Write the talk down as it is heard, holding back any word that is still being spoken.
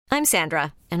I'm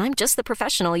Sandra, and I'm just the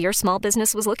professional your small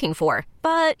business was looking for.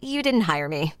 But you didn't hire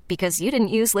me because you didn't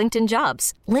use LinkedIn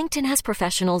Jobs. LinkedIn has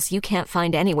professionals you can't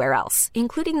find anywhere else,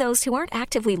 including those who aren't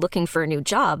actively looking for a new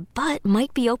job, but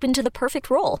might be open to the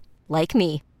perfect role, like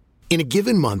me. In a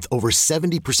given month, over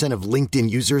 70% of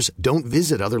LinkedIn users don't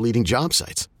visit other leading job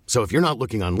sites. So if you're not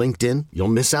looking on LinkedIn, you'll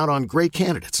miss out on great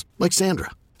candidates like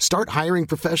Sandra. Start hiring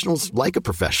professionals like a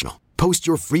professional. Post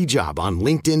your free job on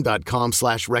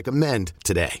linkedin.com/recommend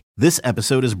today. This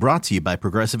episode is brought to you by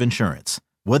Progressive Insurance.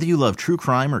 Whether you love true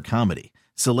crime or comedy,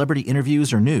 celebrity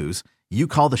interviews or news, you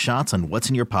call the shots on what's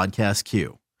in your podcast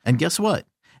queue. And guess what?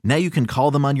 Now you can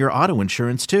call them on your auto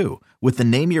insurance too with the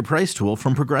Name Your Price tool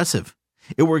from Progressive.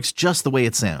 It works just the way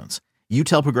it sounds. You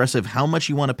tell Progressive how much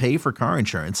you want to pay for car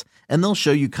insurance, and they'll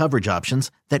show you coverage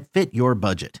options that fit your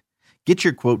budget. Get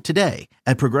your quote today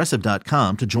at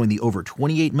Progressive.com to join the over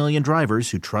 28 million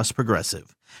drivers who trust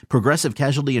Progressive. Progressive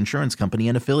Casualty Insurance Company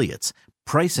and Affiliates.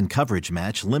 Price and coverage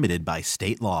match limited by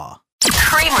state law.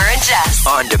 Kramer and Jess.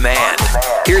 On demand.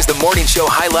 Here's the morning show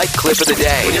highlight clip of the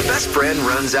day. When your best friend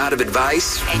runs out of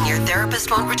advice. And your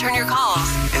therapist won't return your calls.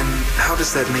 And how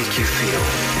does that make you feel?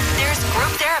 There's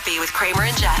group therapy with Kramer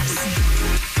and Jess.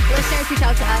 Listeners reach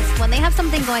out to us when they have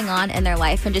something going on in their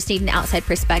life and just need an outside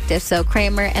perspective. So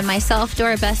Kramer and myself do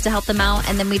our best to help them out,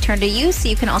 and then we turn to you so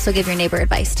you can also give your neighbor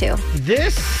advice too.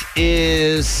 This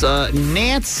is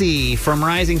Nancy from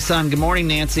Rising Sun. Good morning,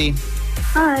 Nancy.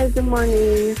 Hi, good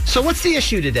morning. So what's the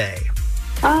issue today?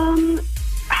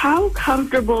 How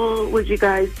comfortable would you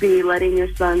guys be letting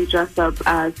your son dress up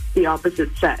as the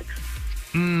opposite sex?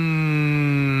 I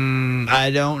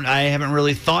haven't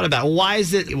really thought about it. Why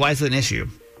is it an issue?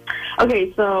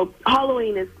 Okay, so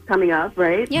Halloween is coming up,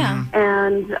 right? Yeah.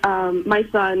 And my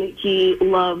son, he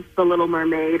loves The Little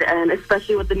Mermaid, and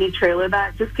especially with the new trailer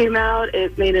that just came out,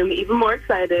 it made him even more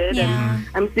excited. Yeah. And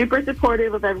I'm super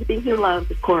supportive of everything he loves,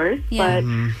 of course, Yeah. but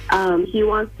he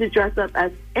wants to dress up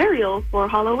as Ariel for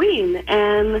Halloween,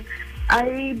 and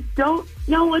I don't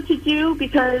know what to do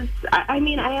because, I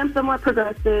am somewhat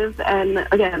progressive, and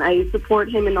again, I support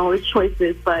him in all his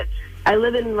choices, but I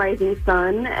live in Rising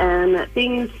Sun, and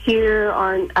things here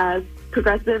aren't as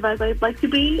progressive as I'd like to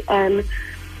be, and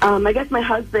I guess my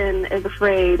husband is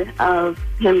afraid of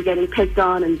him getting picked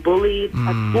on and bullied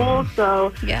at school,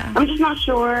 so Yeah. I'm just not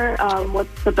sure what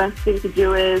the best thing to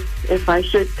do is, if I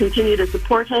should continue to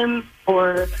support him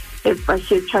or if I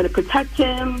should try to protect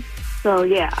him, so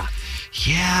yeah.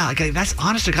 Yeah, that's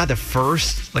honest to God the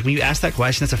first, when you asked that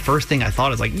question, that's the first thing I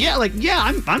thought is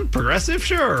I'm progressive,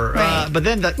 sure. Right. But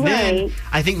then Right.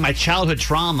 I think my childhood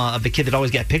trauma of the kid that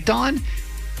always got picked on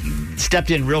stepped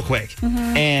in real quick.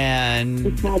 Mm-hmm. And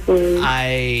Exactly.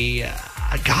 I'd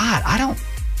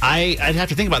have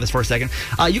to think about this for a second.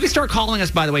 You can start calling us,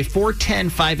 by the way,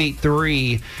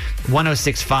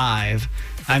 410-583-1065.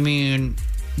 I mean,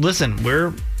 listen,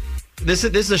 This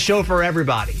is a show for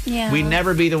everybody. Yeah. We'd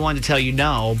never be the one to tell you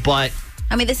no, but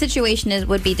The situation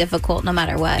would be difficult no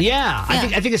matter what. yeah.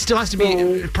 I think it still has to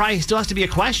be a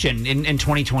question in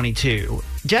 2022.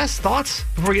 Jess, thoughts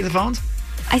before we get to the phones?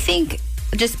 I think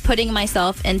just putting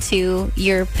myself into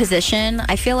your position,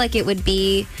 I feel like it would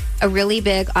be a really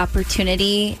big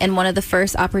opportunity and one of the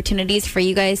first opportunities for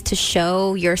you guys to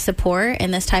show your support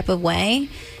in this type of way.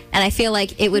 And I feel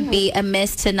like it would be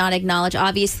amiss to not acknowledge.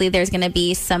 Obviously, there's going to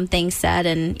be some things said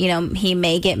and, he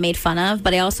may get made fun of.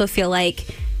 But I also feel like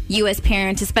you as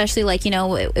parents, especially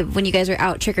when you guys are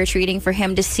out trick-or-treating, for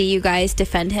him to see you guys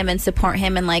defend him and support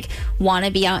him and want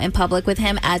to be out in public with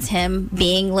him as him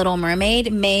being Little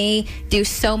Mermaid may do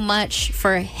so much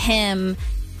for him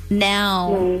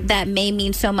now that may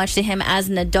mean so much to him as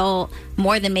an adult,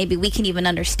 more than maybe we can even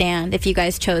understand if you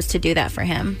guys chose to do that for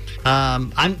him.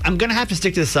 I'm going to have to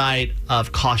stick to the side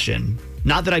of caution.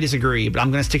 Not that I disagree, but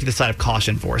I'm going to stick to the side of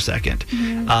caution for a second.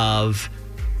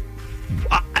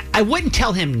 I wouldn't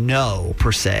tell him no,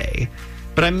 per se,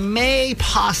 but I may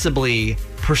possibly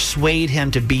persuade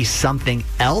him to be something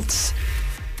else.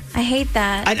 I hate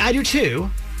that. I do too,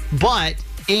 but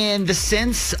in the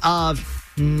sense of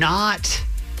not...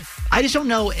 I just don't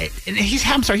know. He's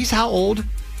how old?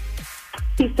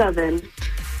 He's 7.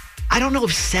 I don't know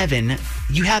if 7,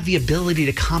 you have the ability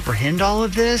to comprehend all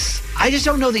of this. I just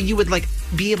don't know that you would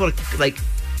be able to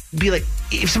be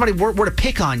if somebody were to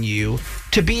pick on you,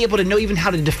 to be able to know even how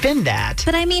to defend that.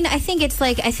 But I mean, I think it's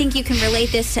like, I think you can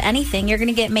relate this to anything. You're going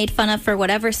to get made fun of for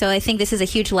whatever. So I think this is a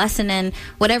huge lesson in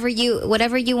whatever you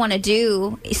want to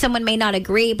do. Someone may not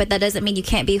agree, but that doesn't mean you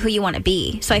can't be who you want to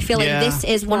be. So I feel like this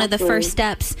is one of the first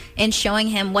steps in showing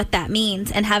him what that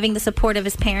means and having the support of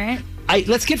his parent.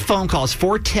 Let's get phone calls,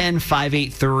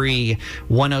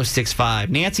 410-583-1065.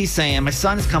 Nancy's saying, my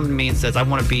son has come to me and says, I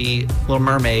want to be Little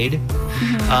Mermaid.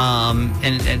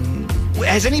 And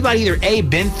has anybody either A,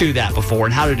 been through that before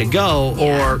and how did it go,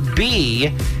 or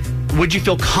B, would you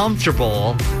feel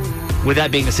comfortable with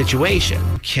that being the situation?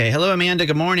 Okay, hello, Amanda.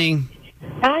 Good morning.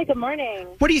 Hi, good morning.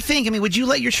 What do you think? I mean, would you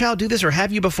let your child do this, or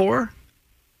have you before?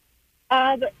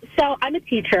 So I'm a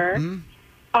teacher,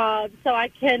 so I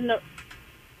can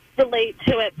relate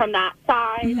to it from that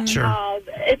side. Sure.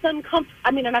 It's uncomfortable.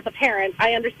 I mean, and as a parent,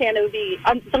 I understand it would be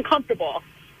uncomfortable,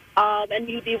 and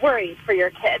you'd be worried for your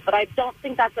kid. But I don't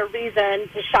think that's a reason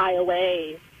to shy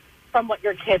away from what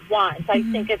your kid wants. I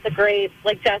think it's a great,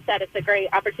 like Jess said, it's a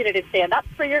great opportunity to stand up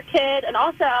for your kid, and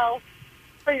also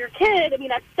for your kid. I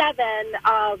mean, at 7,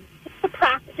 just to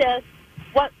practice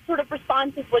what sort of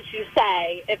responses would you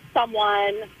say if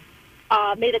someone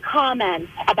made a comment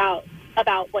about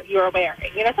what you are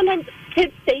wearing. You know, sometimes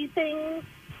kids say things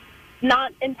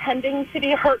not intending to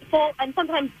be hurtful, and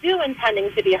sometimes do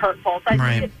intending to be hurtful. So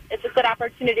I think it's a good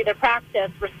opportunity to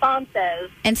practice responses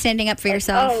and standing up for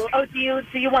yourself. Do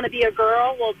you want to be a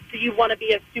girl? Well, do you want to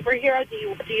be a superhero? Do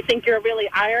you think you're really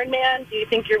Iron Man? Do you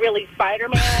think you're really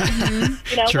Spider-Man?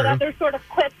 You know, what other sort of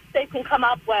quips they can come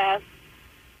up with,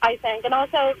 I think. And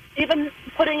also even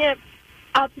putting it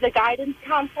out to the guidance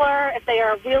counselor if they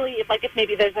are really, if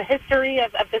maybe there's a history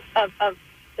of the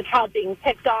child being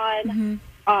picked on.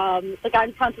 The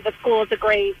guidance counselor at the school is a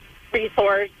great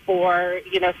resource for,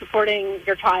 you know, supporting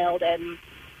your child. And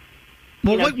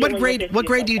what grade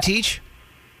do you teach?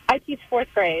 I teach 4th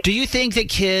grade. Do you think that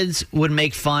kids would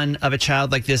make fun of a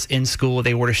child like this in school if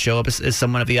they were to show up as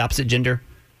someone of the opposite gender?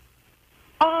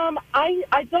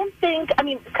 I don't think, I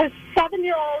mean, because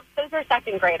 7-year-olds, those are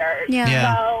 2nd graders.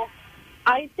 Yeah. So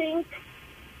I think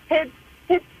kids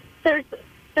there's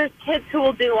kids who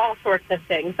will do all sorts of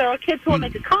things. There are kids who will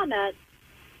make a comment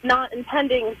not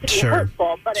intending to be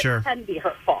hurtful, but it can be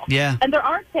hurtful. Yeah. And there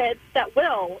are kids that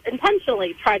will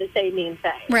intentionally try to say mean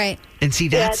things. Right. And see,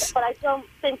 that's... But I don't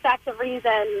think that's a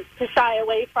reason to shy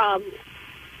away from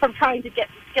trying to get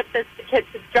the kids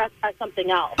to dress as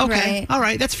something else. Okay. All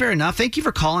right. That's fair enough. Thank you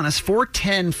for calling us.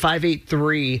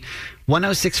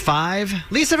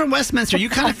 410-583-1065. Lisa from Westminster, you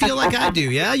kind of feel like I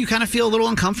do, yeah? You kind of feel a little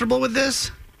uncomfortable with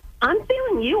this? I'm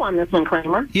feeling you on this one,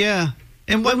 Kramer. Yeah.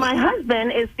 And but my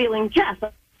husband is feeling Jess,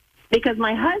 because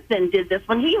my husband did this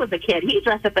when he was a kid. He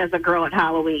dressed up as a girl at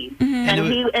Halloween.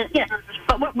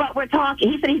 But we're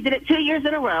talking. He said he did it 2 years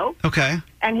in a row. Okay.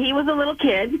 And he was a little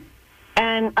kid.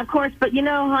 And, of course, but, you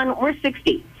know, hon, we're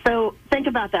 60. So think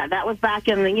about that. That was back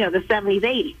in the 70s,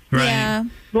 80s. Right. Yeah.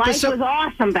 Life was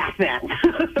awesome back then.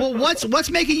 Well, what's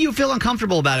making you feel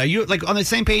uncomfortable about it? Are you, like, on the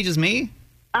same page as me?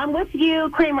 I'm with you,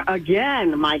 Kramer,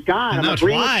 again. My God. I know, I'm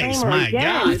agreeing with twice. Kramer My again.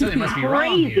 God. Something must be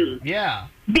wrong here. Crazy. Yeah.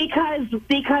 Because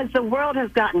the world has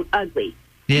gotten ugly.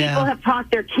 Yeah. People have taught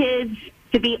their kids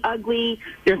to be ugly.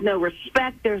 There's no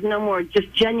respect. There's no more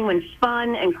just genuine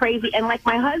fun and crazy. And like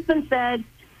my husband said,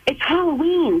 it's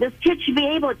Halloween. This kid should be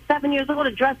able at 7 years old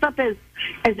to dress up as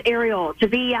Ariel, to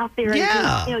be out there.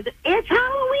 Yeah. And it's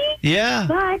Halloween. Yeah.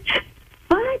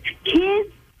 But kids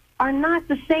are not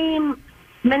the same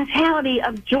mentality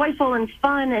of joyful and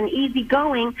fun and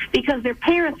easygoing because their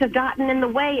parents have gotten in the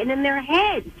way and in their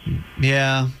heads.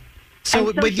 Yeah. So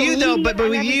And with you though, social but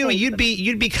with media you, and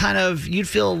you'd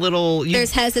feel a little.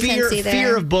 There's hesitancy there.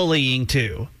 Fear of bullying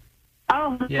too.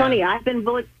 Oh, it's funny. I've been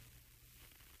bullied.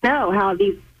 Know how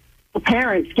these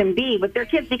parents can be with their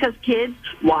kids because kids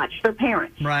watch their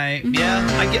parents. Right. Yeah.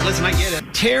 I get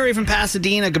it. Terry from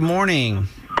Pasadena. Good morning.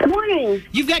 Good morning.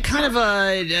 You've got kind of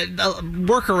a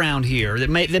workaround here that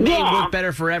may work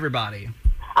better for everybody.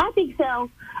 I think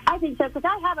so because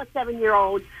I have a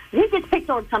 7-year-old. He gets picked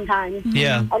on sometimes.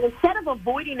 Yeah. And instead of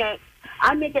avoiding it,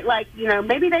 I make it like,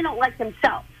 maybe they don't like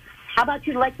themselves. How about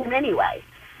you like them anyway?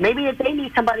 Maybe if they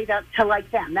need somebody to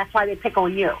like them, that's why they pick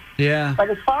on you. Yeah. But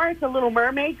as far as the Little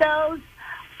Mermaid goes,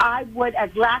 I would,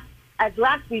 as last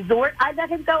resort, I'd let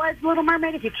him go as Little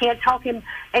Mermaid. If you can't talk him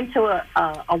into a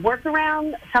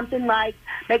workaround, something like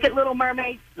make it Little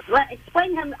Mermaid.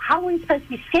 Explain him Halloween's supposed to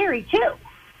be scary too.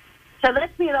 So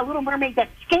let's be a Little Mermaid that's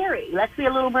scary. Let's be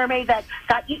a Little Mermaid that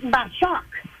got eaten by a shark.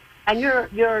 And you're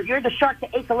the shark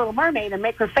that ate the Little Mermaid and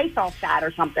make her face all sad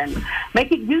or something.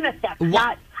 Make it unisex,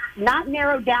 not not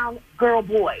narrow down girl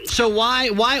boy. So why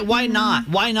not?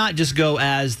 Why not just go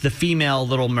as the female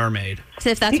Little Mermaid? So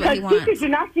if that's Because what he wants. teachers do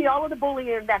not see all of the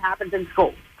bullying that happens in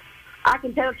school. I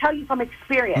can tell you from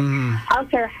experience. I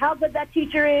don't care how good that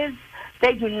teacher is,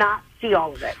 they do not see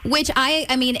all of it. Which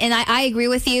I mean, and I agree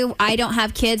with you. I don't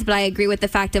have kids, but I agree with the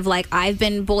fact of, like, I've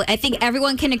been bullied. I think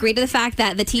everyone can agree to the fact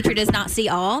that the teacher does not see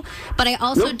all. But I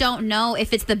also don't know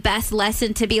if it's the best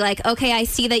lesson to be like, okay, I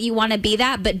see that you want to be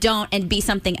that, but don't and be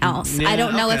something else. Yeah, I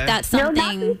don't know if that's something.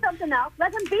 No, not be something else.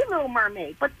 Let them be Little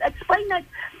Mermaid. But explain that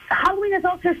Halloween is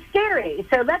also scary.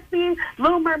 So let's be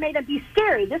Little Mermaid and be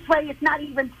scary. This way it's not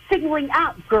even signaling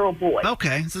out girl boy.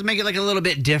 Okay, so make it like a little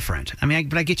bit different. I mean,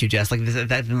 but I get you, Jess. Like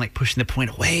that's been like pushing the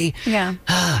point away. Yeah.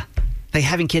 Like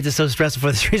having kids is so stressful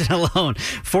for this reason alone.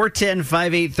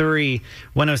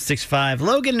 410-583-1065.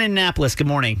 Logan in Annapolis, good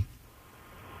morning.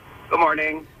 Good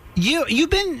morning. You've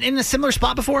been in a similar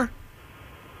spot before?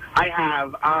 I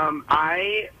have.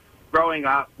 I, growing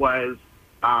up, was,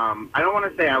 I don't want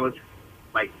to say I was,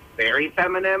 like, very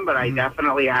feminine, but I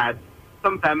definitely had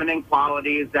some feminine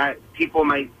qualities that people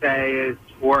might say is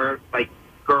for, like,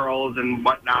 girls and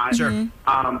whatnot. Sure.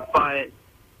 But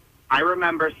I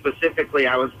remember specifically,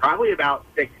 I was probably about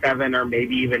 6, 7, or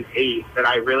maybe even 8, that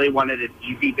I really wanted an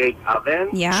easy bake oven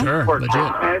Sure, for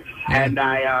legit. Christmas. Yeah. And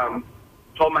I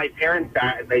told my parents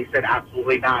that, and they said,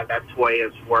 absolutely not. That toy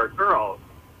is for girls.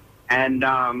 And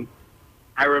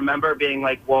I remember being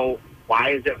like, well,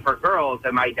 why is it for girls?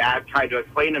 And my dad tried to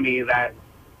explain to me that,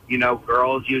 you know,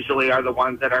 girls usually are the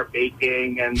ones that are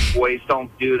baking and boys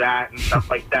don't do that and stuff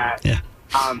like that. Yeah.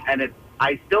 And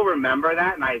I still remember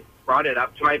that, and I brought it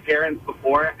up to my parents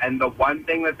before, and the one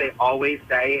thing that they always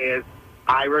say is,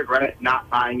 I regret not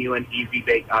buying you an easy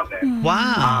bake oven.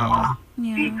 Wow.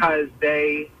 Because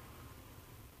they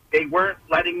weren't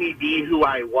letting me be who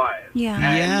I was.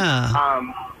 Yeah.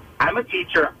 And, I'm a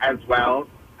teacher as well.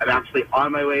 I'm actually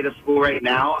on my way to school right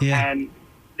now, and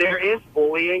there is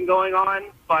bullying going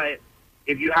on, but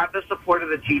if you have the support of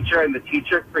the teacher and the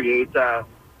teacher creates a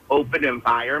open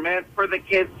environment for the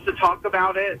kids to talk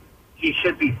about it, he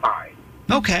should be fine.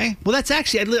 Okay. Well, that's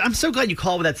actually, I'm so glad you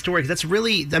called with that story, because that's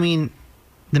really, I mean,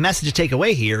 the message to take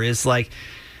away here is like,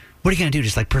 what are you going to do?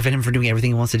 Just like prevent him from doing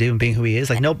everything he wants to do and being who he is?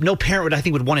 Like no parent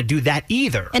would want to do that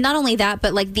either. And not only that,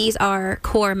 but like these are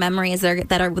core memories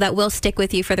that will stick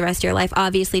with you for the rest of your life.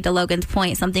 Obviously, to Logan's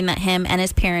point, something that him and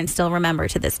his parents still remember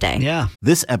to this day. Yeah.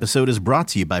 This episode is brought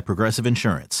to you by Progressive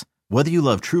Insurance. Whether you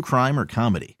love true crime or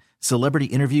comedy, celebrity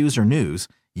interviews or news,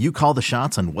 you call the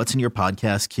shots on what's in your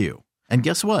podcast queue. And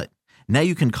guess what? Now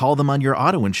you can call them on your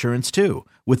auto insurance too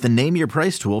with the Name Your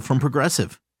Price tool from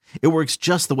Progressive. It works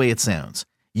just the way it sounds.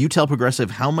 You tell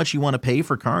Progressive how much you want to pay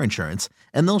for car insurance,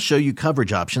 and they'll show you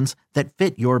coverage options that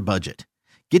fit your budget.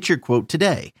 Get your quote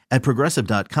today at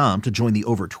Progressive.com to join the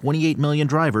over 28 million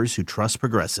drivers who trust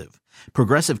Progressive.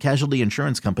 Progressive Casualty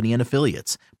Insurance Company and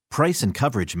Affiliates. Price and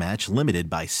coverage match limited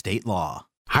by state law.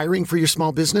 Hiring for your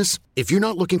small business? If you're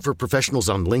not looking for professionals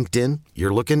on LinkedIn,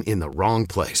 you're looking in the wrong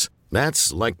place.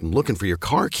 That's like looking for your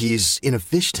car keys in a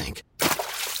fish tank.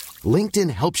 LinkedIn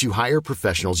helps you hire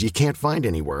professionals you can't find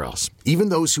anywhere else, even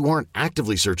those who aren't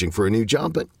actively searching for a new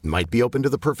job but might be open to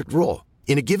the perfect role.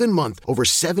 In a given month, over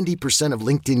 70% of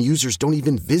LinkedIn users don't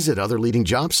even visit other leading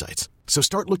job sites. So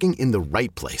start looking in the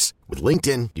right place. With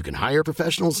LinkedIn, you can hire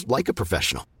professionals like a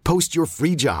professional. Post your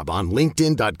free job on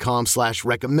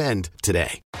linkedin.com/recommend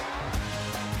today.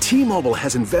 T-Mobile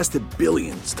has invested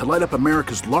billions to light up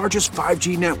America's largest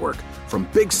 5G network, from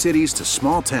big cities to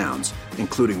small towns,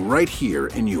 including right here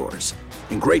in yours.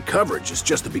 And great coverage is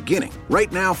just the beginning. Right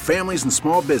now, families and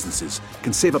small businesses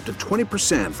can save up to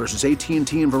 20% versus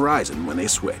AT&T and Verizon when they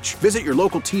switch. Visit your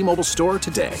local T-Mobile store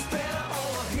today.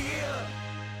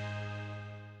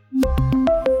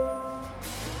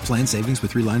 Plan savings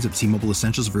with 3 lines of T-Mobile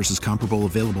Essentials versus comparable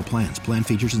available plans. Plan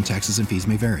features and taxes and fees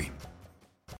may vary.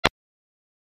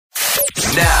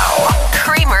 Now,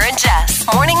 Kramer and Jess.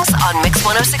 Mornings on Mix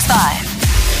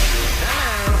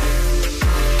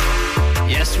 106.5.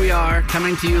 Yes, we are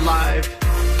coming to you live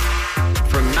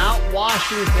from Mount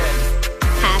Washington.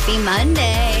 Happy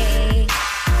Monday.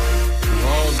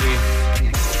 Baldy. I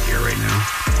can't hear right now.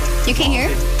 You can't hear?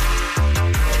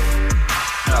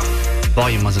 Oh,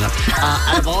 volume wasn't up.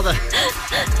 Out of all the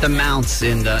mounts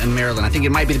in Maryland, I think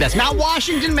it might be the best. Mount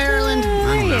Washington, Maryland.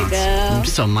 I don't know. I'm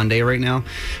just on Monday right now.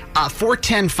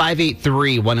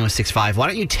 410-583-1065. Why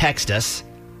don't you text us?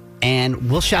 And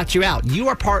we'll shout you out. You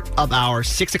are part of our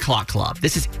 6 o'clock club.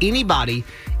 This is anybody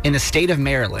in the state of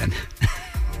Maryland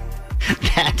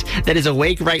that is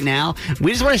awake right now.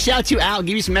 We just want to shout you out,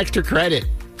 give you some extra credit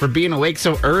for being awake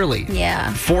so early.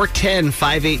 Yeah.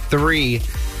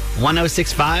 410-583-1065.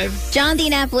 1065. John, the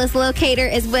Annapolis locator,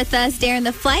 is with us. Darren,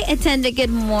 the flight attendant, good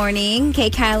morning. Kay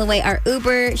Calloway, our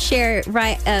Uber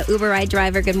ride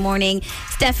driver, good morning.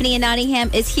 Stephanie in Nottingham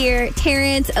is here.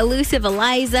 Terrence, elusive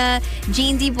Eliza.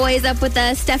 Jeansy Boy is up with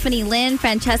us. Stephanie Lynn,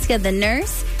 Francesca the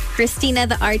nurse. Christina,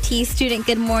 the RT student,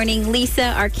 good morning.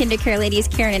 Lisa, our kindercare ladies,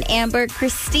 Karen and Amber.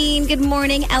 Christine, good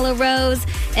morning. Ella Rose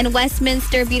in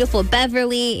Westminster, beautiful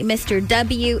Beverly. Mr.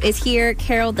 W is here.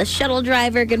 Carol, the shuttle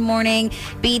driver, good morning.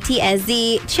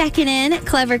 BTSZ checking in.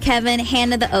 Clever Kevin,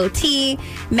 Hannah, the OT.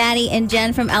 Maddie and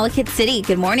Jen from Ellicott City,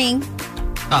 good morning.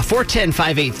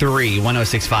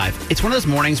 410-583-1065. It's one of those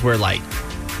mornings where, like,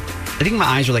 I think my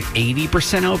eyes are like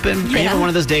 80% open. Are you ever one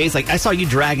of those days? Like, I saw you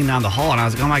dragging down the hall, and I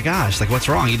was like, oh my gosh, like, what's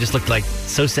wrong? You just looked like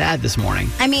so sad this morning.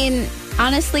 I mean,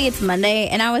 honestly, it's Monday,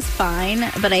 and I was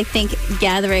fine, but I think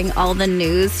gathering all the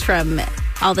news from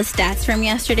all the stats from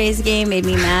yesterday's game made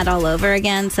me mad all over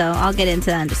again, so I'll get into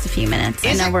that in just a few minutes.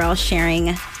 I know we're all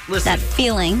sharing that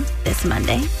feeling this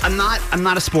Monday. I'm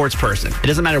not a sports person. It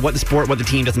doesn't matter what the sport, what the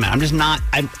team, doesn't matter. I'm just not.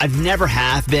 I've never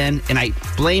have been, and I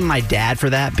blame my dad for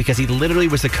that because he literally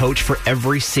was the coach for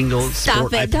every single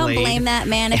sport I played. Don't blame that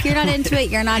man. If you're not into it,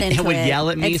 you're not into it. And would yell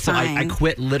at me, so I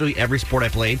quit literally every sport I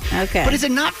played. Okay. But does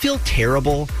it not feel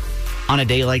terrible on a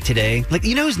day like today? Like,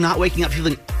 you know who's not waking up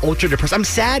feeling ultra depressed? I'm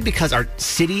sad because our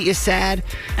city is sad,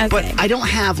 but I don't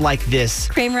have like this.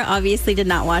 Kramer obviously did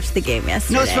not watch the game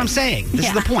yesterday. No, that's what I'm saying. This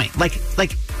is the point. Like,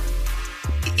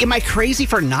 am I crazy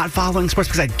for not following sports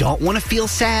because I don't want to feel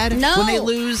sad when they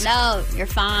lose? No, you're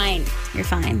fine. You're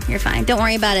fine. You're fine. Don't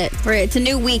worry about it. It's a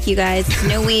new week, you guys. It's a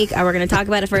new week. We're going to talk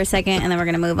about it for a second, and then we're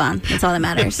going to move on. That's all that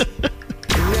matters.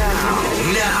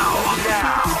 Now.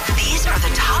 These are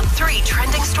the top 3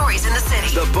 trending stories in the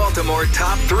city. The Baltimore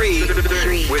Top 3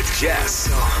 with Jess.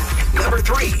 Number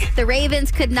 3. The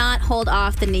Ravens could not hold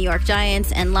off the New York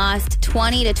Giants and lost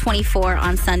 20-24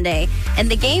 on Sunday.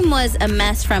 And the game was a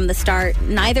mess from the start.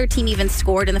 Neither team even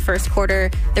scored in the first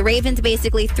quarter. The Ravens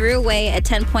basically threw away a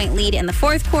 10-point lead in the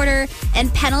fourth quarter,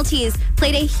 and penalties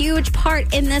played a huge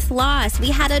part in this loss. We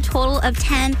had a total of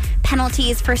 10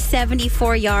 penalties for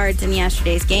 74 yards in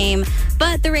yesterday's game.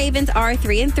 But the Ravens are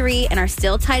 3-3 and are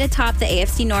still tied atop the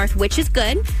AFC North, which is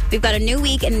good. We've got a new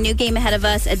week and a new game ahead of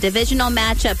us, a divisional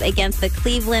matchup against the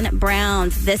Cleveland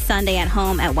Browns this Sunday at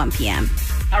home at 1 p.m.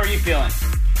 How are you feeling?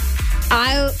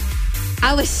 I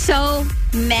was so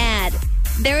mad.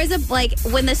 There was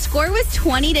when the score was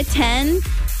 20-10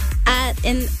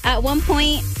 at one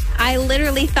point, I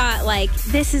literally thought, like,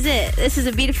 this is it. This is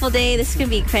a beautiful day. This is going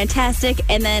to be fantastic.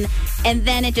 And then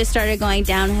it just started going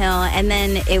downhill, and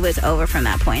then it was over from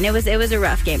that point. It was a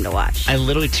rough game to watch. I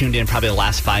literally tuned in probably the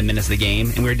last 5 minutes of the game,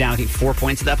 and we were down, I think, 4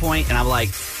 points at that point, and I'm like,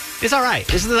 it's all right.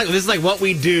 This is like what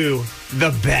we do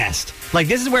the best. Like,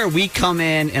 this is where we come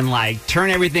in and, like,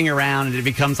 turn everything around, and it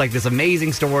becomes, like, this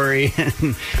amazing story. It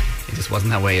just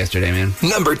wasn't that way yesterday, man.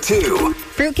 Number 2.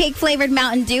 Fruitcake-flavored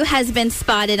Mountain Dew has been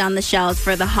spotted on the shelves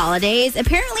for the holidays.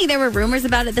 Apparently, there were rumors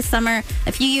about it this summer.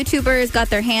 A few YouTubers got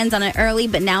their hands on it early,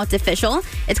 but now it's official.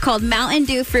 It's called Mountain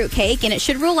Dew Fruitcake, and it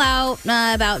should roll out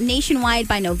about nationwide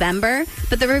by November.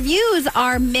 But the reviews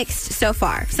are mixed so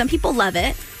far. Some people love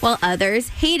it, while others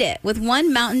hate it, with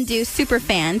one Mountain Dew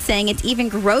superfan saying it's even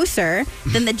grosser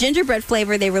than the gingerbread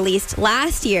flavor they released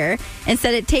last year and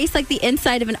said it tastes like the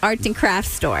inside of an arts and crafts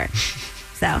store.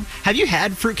 So, have you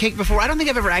had fruitcake before? I don't think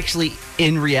I've ever actually,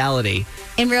 in reality,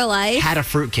 in real life, had a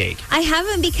fruitcake. I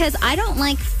haven't because I don't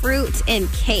like fruit in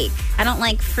cake. I don't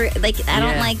like fruit. I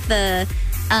don't like the...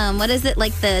 what is it,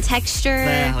 like the texture?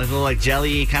 Yeah, like a little like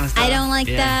jelly kind of stuff. I don't like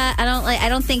that. I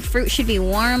don't think fruit should be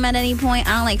warm at any point.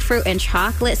 I don't like fruit and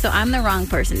chocolate, so I'm the wrong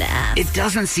person to ask. It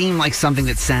doesn't seem like something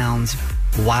that sounds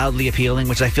wildly appealing,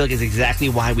 which I feel like is exactly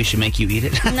why we should make you eat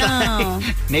it. No.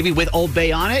 Maybe with Old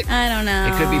Bay on it. I don't know.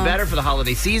 It could be better for the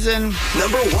holiday season.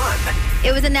 Number 1.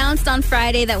 It was announced on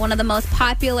Friday that one of the most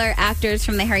popular actors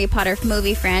from the Harry Potter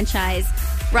movie franchise,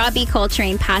 Robbie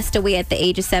Coltrane, passed away at the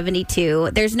age of 72.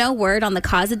 There's no word on the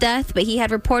cause of death, but he had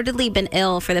reportedly been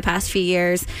ill for the past few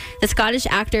years. The Scottish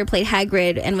actor played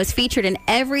Hagrid and was featured in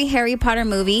every Harry Potter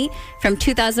movie from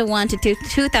 2001 to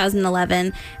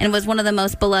 2011 and was one of the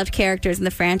most beloved characters in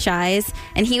the franchise.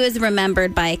 And he was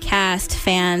remembered by cast,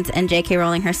 fans, and J.K.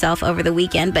 Rowling herself over the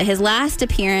weekend. But his last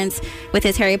appearance with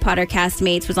his Harry Potter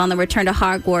castmates was on the Return to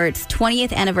Hogwarts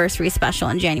 20th anniversary special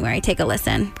in January. Take a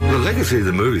listen. The legacy of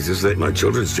the movies is that my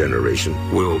children's generation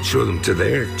will show them to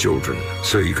their children.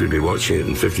 So you could be watching it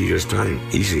in 50 years' time.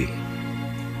 Easy.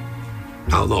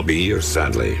 I'll not be here,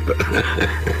 sadly, but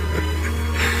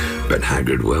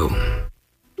Hagrid will.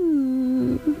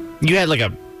 You had like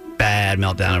a bad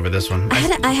meltdown over this one.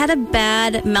 I had a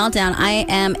bad meltdown. I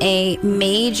am a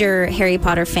major Harry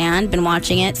Potter fan. Been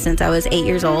watching it since I was 8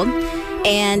 years old.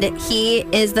 And he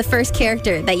is the first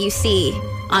character that you see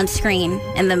on screen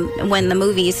when the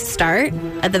movies start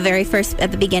at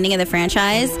the beginning of the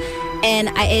franchise. And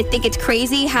I think it's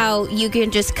crazy how you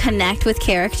can just connect with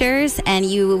characters and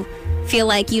you feel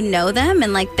like you know them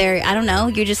and like they're, I don't know,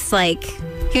 you're just like,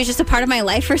 he was just a part of my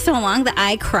life for so long that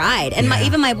I cried. And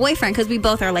even my boyfriend, because we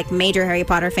both are like major Harry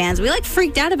Potter fans, we like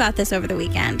freaked out about this over the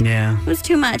weekend. Yeah. It was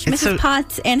too much. Mrs.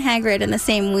 Potts and Hagrid in the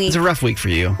same week. It's a rough week for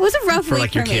you. It was a rough for week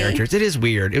like your for me. characters. It is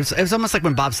weird. It was almost like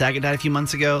when Bob Saget died a few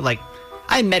months ago. Like,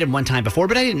 I met him one time before,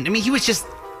 but I mean, he was just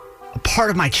a part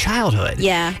of my childhood.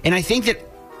 Yeah. And I think that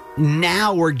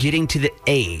now we're getting to the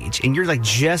age, and you're like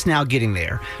just now getting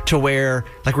there, to where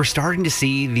like we're starting to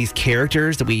see these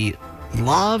characters that we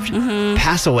loved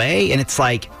pass away, and it's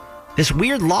like this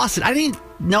weird loss that I didn't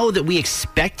know that we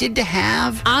expected to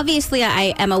have. Obviously,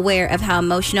 I am aware of how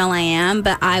emotional I am,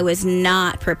 but I was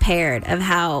not prepared of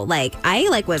how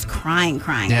I was crying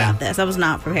about this. I was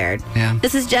not prepared. Yeah.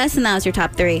 This is Jess, and that was your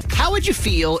top 3. How would you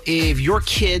feel if your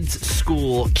kid's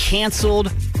school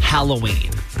canceled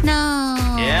Halloween? No.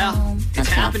 Yeah, it's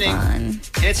happening. Fun.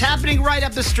 It's happening right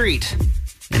up the street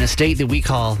in a state that we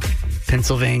call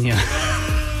Pennsylvania.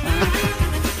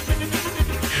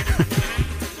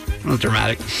 That was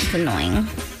dramatic. It's annoying.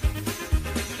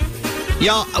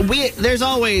 Y'all, there's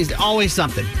always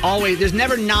something. Always, there's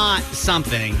never not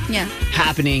something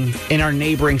happening in our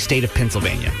neighboring state of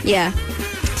Pennsylvania. Yeah.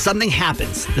 Something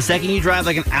happens. The second you drive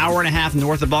like an hour and a half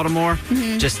north of Baltimore,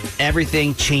 just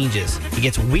everything changes. It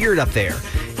gets weird up there.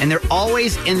 And they're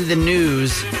always in the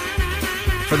news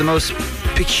for the most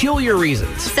peculiar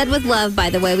reasons. Said with love, by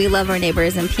the way. We love our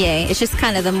neighbors in PA. It's just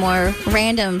kind of the more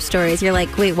random stories. You're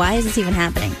like, wait, why is this even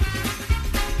happening?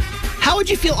 How would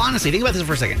you feel, honestly? Think about this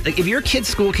for a second. Like, if your kid's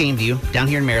school came to you down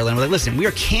here in Maryland, we're like, listen, we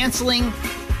are canceling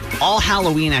all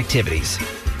Halloween activities.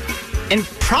 And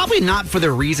probably not for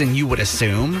the reason you would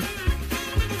assume.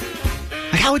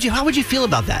 Like, how would you feel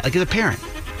about that, like, as a parent?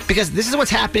 Because this is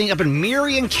what's happening up in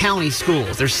Marion County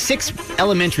schools. There's 6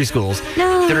 elementary schools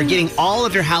that are getting all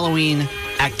of their Halloween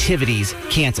activities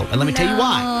canceled. And let me tell you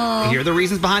why. Here are the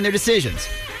reasons behind their decisions.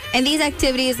 And these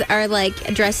activities are like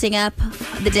dressing up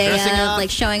the day of, like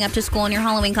showing up to school in your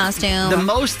Halloween costume. The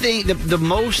number one thing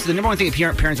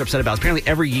that parents are upset about is apparently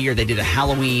every year they did a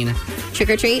Halloween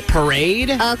trick-or-treat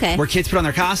parade. Oh, okay. Where kids put on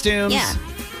their costumes,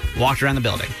 walked around the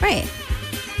building. Right.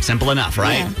 Simple enough,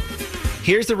 right? Yeah.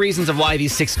 Here's the reasons of why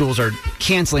these 6 schools are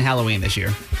canceling Halloween this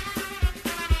year.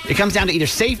 It comes down to either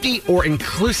safety or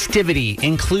inclusivity.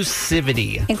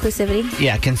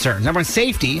 Yeah, concerns. Number one,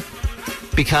 safety,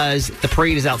 because the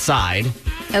parade is outside.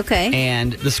 Okay.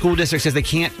 And the school district says they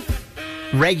can't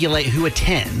regulate who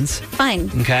attends. Fine.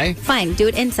 Okay. Fine. Do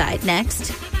it inside.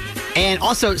 Next. And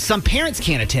also, some parents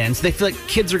can't attend, so they feel like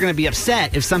kids are going to be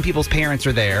upset if some people's parents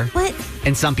are there. What?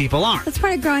 And some people aren't. That's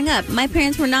part of growing up. My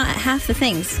parents were not half the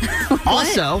things.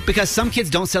 Also, because some kids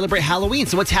don't celebrate Halloween.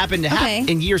 So what's happened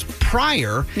in years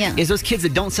prior is those kids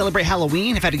that don't celebrate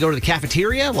Halloween have had to go to the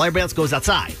cafeteria while everybody else goes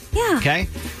outside. Yeah. Okay?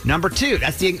 Number 2,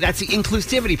 that's the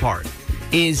inclusivity part,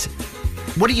 is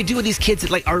what do you do with these kids that,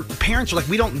 like, our parents are like,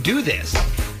 we don't do this?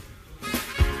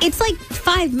 It's like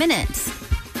 5 minutes.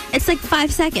 It's like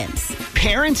 5 seconds.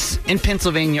 Parents in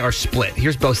Pennsylvania are split.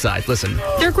 Here's both sides. Listen.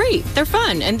 They're great. They're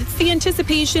fun. And it's the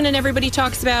anticipation, and everybody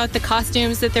talks about the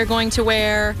costumes that they're going to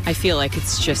wear. I feel like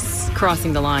it's just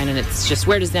crossing the line, and it's just,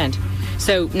 where does it end?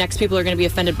 So next people are going to be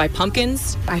offended by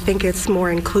pumpkins. I think it's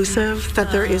more inclusive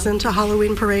that there isn't a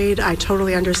Halloween parade. I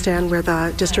totally understand where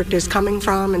the district is coming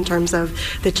from in terms of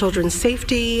the children's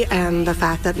safety and the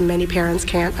fact that many parents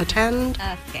can't attend.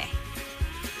 Okay.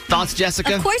 Thoughts,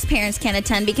 Jessica? Of course parents can't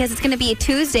attend because it's going to be a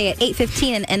Tuesday at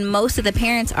 8:15 and most of the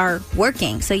parents are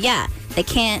working. So yeah, they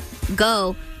can't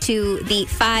go to the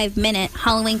 5-minute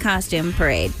Halloween costume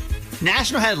parade.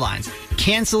 National headlines.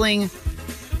 Canceling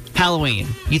Halloween.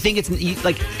 You think it's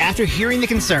like, after hearing the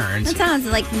concerns? That sounds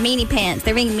like meanie pants.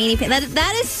 They're being meanie pants.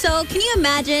 That is so. Can you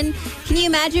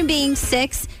imagine being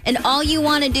 6 and all you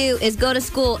want to do is go to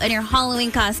school in your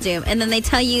Halloween costume, and then they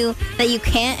tell you that you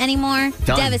can't anymore?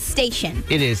 Done. Devastation.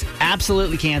 It is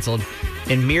absolutely canceled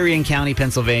in Marion County,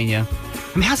 Pennsylvania.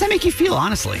 I mean, how's that make you feel,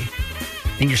 honestly,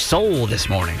 in your soul this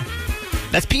morning?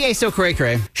 That's PA So Cray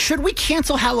Cray. Should we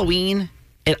cancel Halloween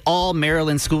at all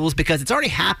Maryland schools? Because it's already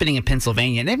happening in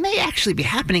Pennsylvania, and it may actually be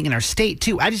happening in our state,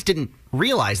 too. I just didn't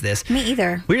realize this. Me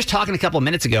either. We were just talking a couple of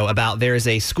minutes ago about there is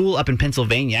a school up in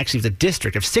Pennsylvania, actually it's a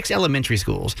district of 6 elementary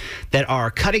schools that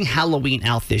are cutting Halloween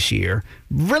out this year,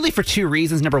 really for 2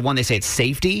 reasons. Number one, they say it's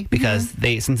safety because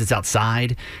since it's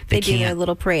outside, they do a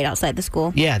little parade outside the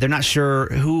school. Yeah, they're not sure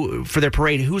for their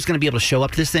parade who's going to be able to show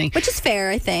up to this thing. Which is fair,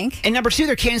 I think. And number 2,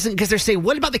 they're canceling because they're saying,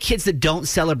 what about the kids that don't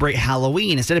celebrate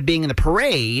Halloween? Instead of being in the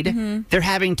parade, they're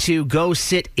having to go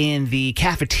sit in the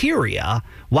cafeteria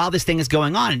while this thing is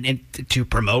going on and to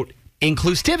promote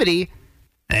inclusivity,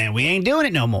 and we ain't doing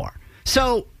it no more.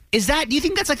 So do you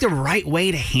think that's like the right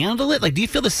way to handle it? Like, do you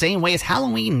feel the same way? As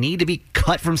Halloween need to be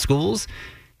cut from schools?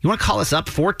 You want to call us up,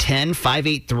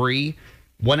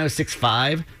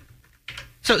 410-583-1065.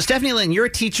 So, Stephanie Lynn, you're a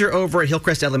teacher over at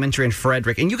Hillcrest Elementary in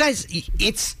Frederick, and you guys,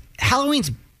 Halloween's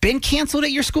been canceled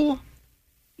at your school?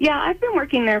 Yeah, I've been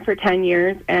working there for 10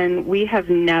 years, and we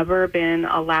have never been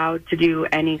allowed to do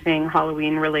anything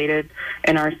Halloween-related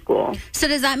in our school. So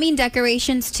does that mean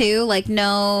decorations, too? Like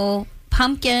no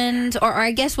pumpkins? Or I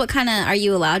guess what kind of... Are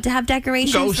you allowed to have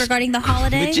decorations regarding the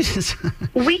holiday?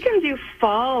 We can do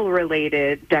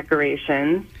fall-related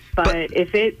decorations. But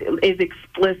if it is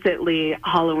explicitly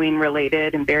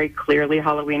Halloween-related and very clearly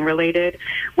Halloween-related,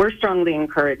 we're strongly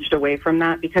encouraged away from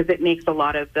that because it makes a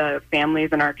lot of the families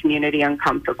in our community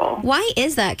uncomfortable. Why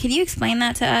is that? Can you explain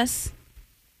that to us?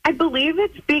 I believe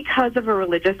it's because of a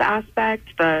religious aspect.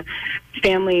 The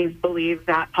families believe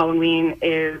that Halloween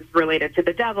is related to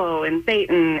the devil and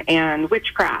Satan and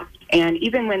witchcraft. And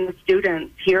even when the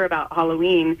students hear about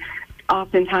Halloween,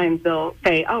 oftentimes they'll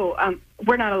say,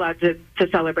 we're not allowed to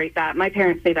celebrate that. My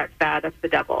parents say that's bad. That's the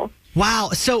devil. Wow.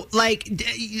 So,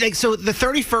 so the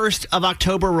 31st of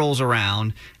October rolls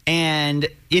around, and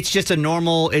it's just a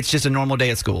normal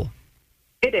day at school.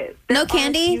 It is. No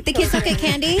candy? The kids don't get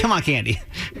candy? Come on, candy.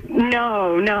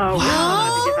 No. We're not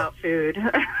allowed to give out food.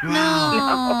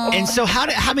 No. And so,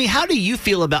 how do you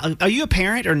feel about? Are you a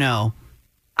parent or no?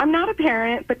 I'm not a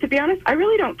parent, but to be honest, I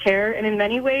really don't care. And in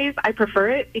many ways, I prefer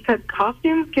it because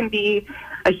costumes can be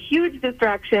a huge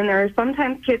distraction. There are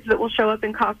sometimes kids that will show up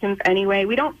in costumes anyway.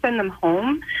 We don't send them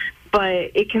home,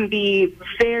 but it can be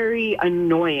very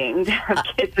annoying to have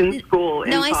kids in school.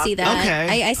 No, I see that.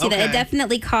 Okay. I see that. It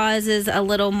definitely causes a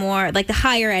little more, like the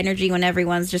higher energy when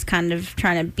everyone's just kind of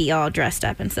trying to be all dressed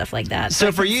up and stuff like that.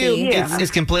 So for you,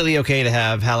 it's completely okay to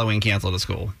have Halloween canceled at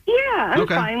school? Yeah, I'm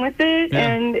fine with it.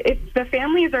 Yeah. And if the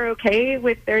families are okay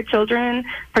with their children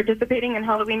participating in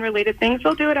Halloween-related things,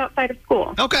 they'll do it outside of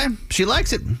school. Okay. She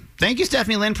likes it. Thank you,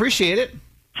 Stephanie Lynn. Appreciate it.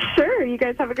 Sure. You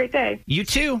guys have a great day. You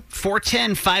too.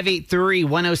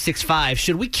 410-583-1065.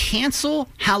 Should we cancel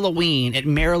Halloween at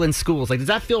Maryland schools? Like, does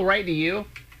that feel right to you?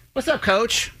 What's up,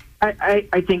 Coach?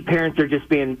 I think parents are just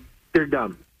they're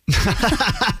dumb.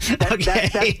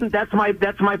 That's my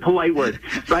polite word,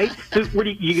 right? So what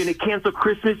are you going to cancel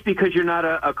Christmas because you're not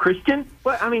a Christian?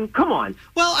 Well, I mean, come on.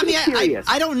 Well, I mean,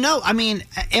 I don't know. I mean,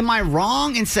 am I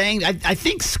wrong in saying I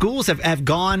think schools have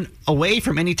gone away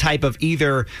from any type of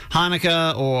either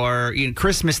Hanukkah or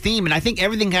Christmas theme, and I think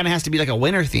everything kind of has to be like a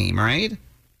winter theme, right?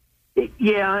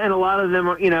 Yeah, and a lot of them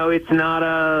are. It's not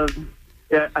a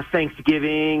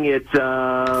Thanksgiving, it's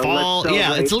fall,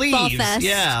 it's leaves. Fall fest.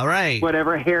 Yeah, right.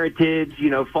 Whatever, heritage,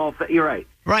 fall fest. You're right.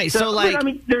 Right, so like... I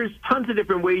mean, there's tons of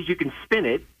different ways you can spin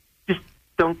it. Just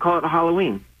don't call it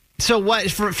Halloween. So what,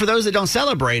 for those that don't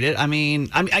celebrate it,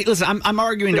 listen, I'm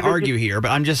arguing to argue here, but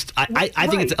I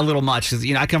think it's a little much because,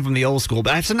 I come from the old school,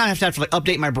 but I sometimes have to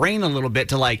update my brain a little bit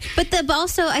to But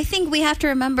also, I think we have to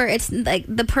remember it's like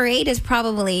the parade is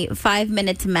probably 5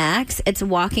 minutes max. It's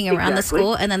walking around the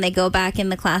school, and then they go back in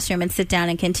the classroom and sit down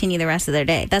and continue the rest of their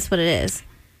day. That's what it is.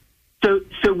 So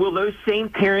will those same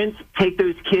parents take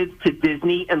those kids to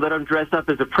Disney and let them dress up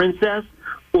as a princess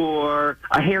or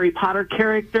a Harry Potter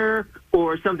character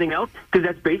or something else? Because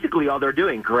that's basically all they're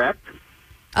doing, correct?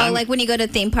 Oh, like when you go to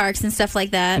theme parks and stuff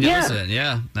like that?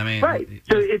 Yeah. I mean... Right.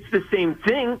 So it's the same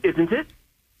thing, isn't it?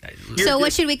 So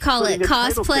what should we call it?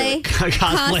 Cosplay?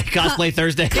 Cosplay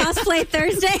Thursday. Cosplay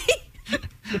Thursday?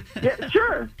 Yeah,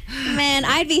 sure. Man,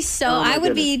 I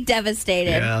would be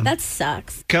devastated. Yeah. That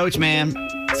sucks. Coach, man,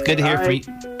 it's good to hear from you.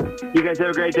 You guys have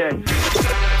a great day.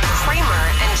 Kramer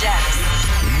and Jess.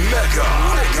 Mega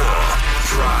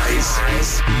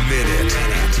Prize Minute.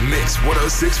 Mix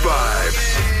 1065.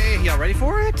 Hey, y'all ready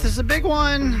for it? This is a big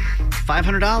one.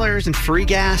 $500 and free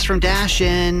gas from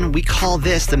Dash-In. We call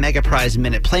this the Mega Prize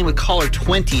Minute. Playing with caller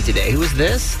 20 today. Who is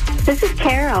this? This is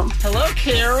Carol. Hello,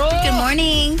 Carol. Good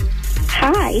morning.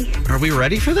 Hi. Are we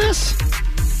ready for this?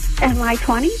 Am I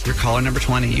 20? You're caller number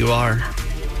 20. You are.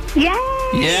 Yay!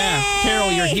 Yeah.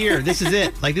 Carol, you're here. This is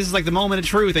it. This is like the moment of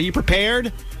truth. Are you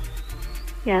prepared?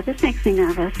 Yeah, this makes me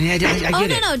nervous. Yeah, I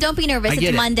get it. No, don't be nervous. I get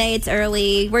It's it. Monday. It's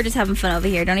early. We're just having fun over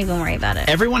here. Don't even worry about it.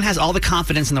 Everyone has all the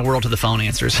confidence in the world to the phone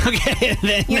answers.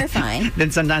 Okay, You're fine.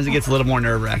 Then sometimes it gets a little more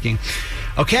nerve-wracking.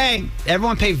 Okay,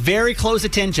 everyone pay very close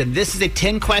attention. This is a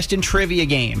 10-question trivia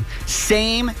game.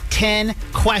 Same 10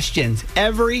 questions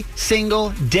every single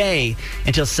day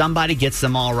until somebody gets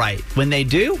them all right. When they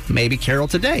do, maybe Carol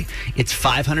today. It's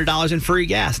 $500 in free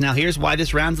gas. Now, here's why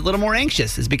this round's a little more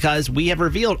anxious, is because we have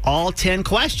revealed all 10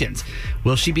 questions.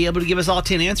 Will she be able to give us all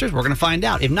 10 answers? We're going to find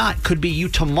out. If not, could be you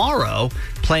tomorrow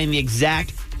playing the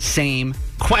exact same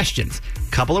questions.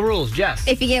 Couple of rules, Jess.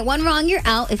 If you get one wrong, you're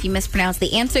out. If you mispronounce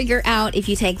the answer, you're out. If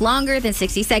you take longer than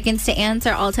 60 seconds to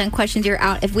answer all 10 questions, you're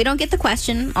out. If we don't get the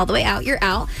question all the way out, you're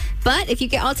out. But if you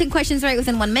get all 10 questions right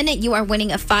within 1 minute, you are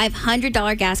winning a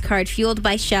 $500 gas card fueled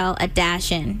by Shell at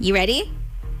Dash In. You ready?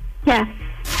 Yes.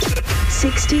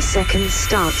 60 seconds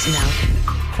starts now.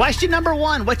 Question number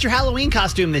 1. What's your Halloween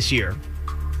costume this year?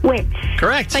 Witch.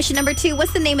 Correct. Question number 2.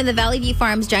 What's the name of the Valley View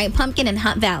Farms giant pumpkin in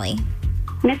Hunt Valley?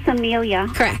 Miss Amelia.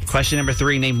 Correct. Question number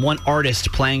 3. Name one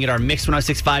artist playing at our Mix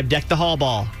 1065 Deck the Hall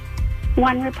Ball.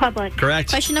 One Republic. Correct.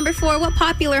 Question number 4. What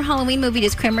popular Halloween movie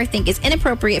does Kramer think is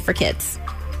inappropriate for kids?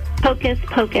 Hocus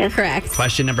Pocus. Correct.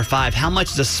 Question number 5. How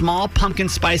much is a small pumpkin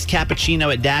spice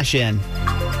cappuccino at Dash In?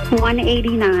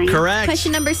 $1.89. Correct.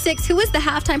 Question number 6. Who was the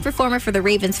halftime performer for the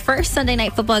Ravens' first Sunday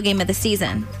night football game of the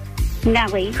season?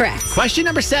 Nelly. Correct. Question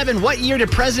number 7. What year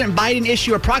did President Biden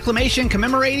issue a proclamation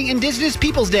commemorating Indigenous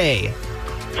Peoples Day?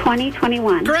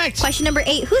 2021. Correct. Question number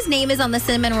 8. Whose name is on the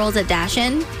cinnamon rolls at Dash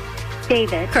In?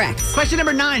 David. Correct. Question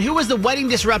number 9. Who was the wedding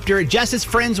disruptor at Jess's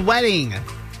friend's wedding?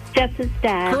 Jess's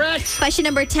dad. Correct. Question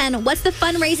number 10. What's the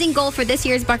fundraising goal for this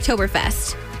year's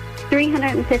Barktoberfest?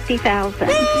 $350,000.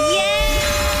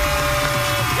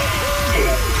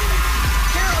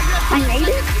 I made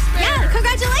it? Yeah,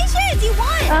 congratulations. You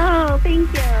won. Oh, thank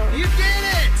you. You did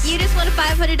it. You just won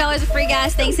 $500 of free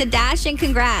gas thanks to Dash, and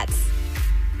congrats.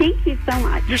 Thank you so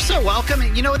much. You're so welcome.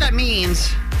 And you know what that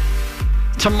means?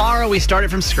 Tomorrow we start it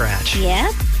from scratch. Yeah.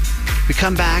 We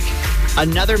come back,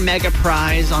 another mega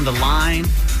prize on the line,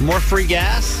 more free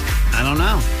gas. I don't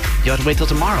know. You'll have to wait till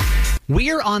tomorrow. We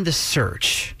are on the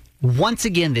search once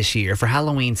again this year for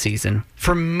Halloween season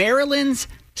for Maryland's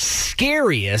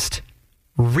scariest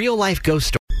real-life ghost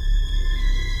story.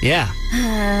 Yeah.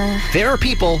 There are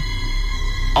people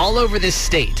all over this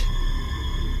state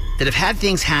that have had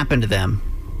things happen to them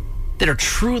that are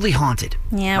truly haunted.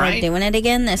 Yeah, right? We're doing it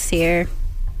again this year.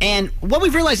 And what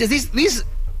we've realized is these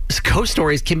ghost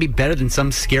stories can be better than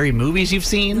some scary movies you've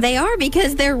seen. They are,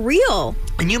 because they're real.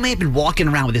 And you may have been walking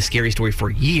around with this scary story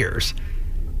for years,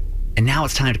 and now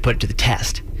it's time to put it to the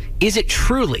test. Is it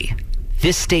truly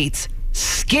this state's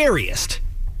scariest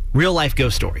real-life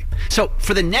ghost story? So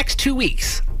for the next 2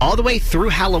 weeks, all the way through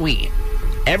Halloween,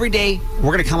 every day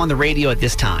we're going to come on the radio at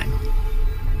this time,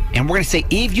 and we're going to say,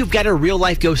 if you've got a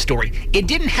real-life ghost story, it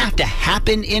didn't have to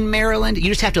happen in Maryland. You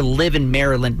just have to live in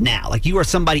Maryland now. Like, you are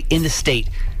somebody in the state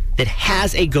that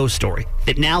has a ghost story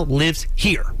that now lives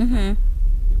here. Mm-hmm.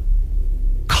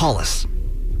 Call us.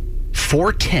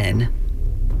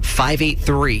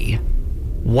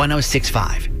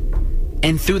 410-583-1065.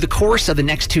 And through the course of the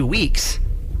next 2 weeks,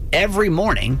 every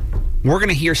morning, we're going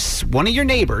to hear one of your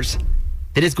neighbors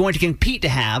that is going to compete to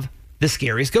have the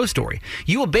scariest ghost story.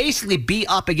 You will basically be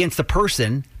up against the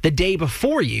person the day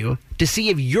before you to see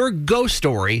if your ghost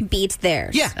story beats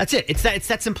theirs. Yeah, that's it. It's that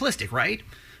simplistic, right?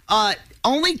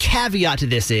 Only caveat to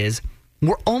this is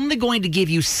we're only going to give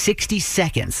you 60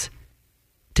 seconds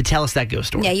to tell us that ghost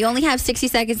story. Yeah, you only have 60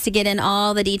 seconds to get in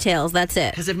all the details. That's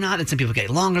it. Because if not, then some people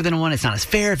get longer than one. It's not as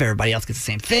fair if everybody else gets the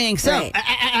same thing. So,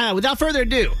 Right. Without further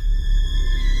ado,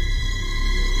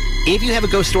 if you have a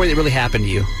ghost story that really happened to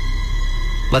you,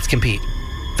 let's compete.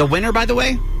 The winner, by the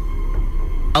way,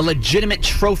 a legitimate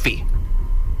trophy.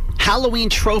 Halloween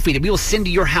trophy that we will send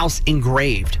to your house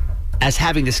engraved as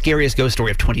having the scariest ghost story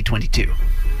of 2022.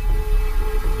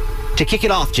 To kick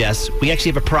it off, Jess, we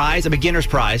actually have a prize, a beginner's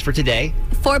prize for today.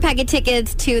 4-packet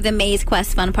tickets to the Maze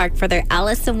Quest Fun Park for their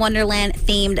Alice in Wonderland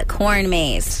themed corn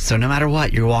maze. So no matter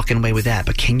what, you're walking away with that.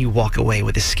 But can you walk away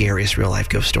with the scariest real-life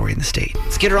ghost story in the state?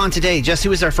 Let's get her on today. Jess,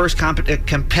 who is our first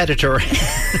competitor?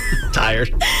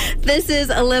 Tired. This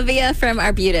is Olivia from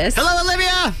Arbutus. Hello,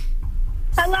 Olivia!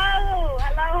 Hello.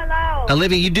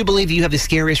 Olivia, you do believe you have the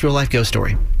scariest real-life ghost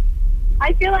story?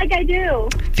 I feel like I do.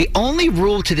 The only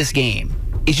rule to this game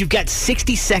is you've got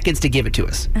 60 seconds to give it to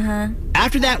us. Uh-huh.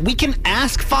 After that, we can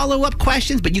ask follow-up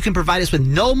questions, but you can provide us with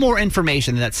no more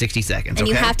information than that 60 seconds, And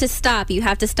okay? you have to stop. You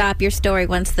have to stop your story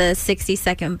once the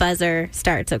 60-second buzzer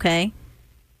starts, okay?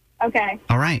 Okay.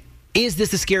 All right. Is this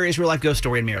the scariest real life ghost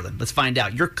story in Maryland? Let's find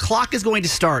out. Your clock is going to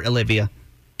start, Olivia,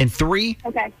 in 3,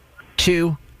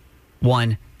 2,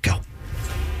 1, go.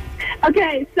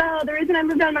 Okay, so the reason I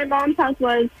moved out of my mom's house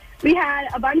was we had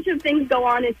a bunch of things go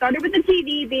on. It started with the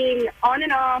TV being on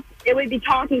and off. It would be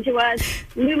talking to us.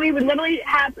 We would literally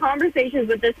have conversations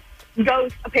with this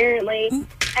ghost, apparently.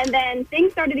 And then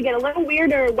things started to get a little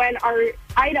weirder when our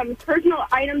personal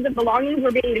items and belongings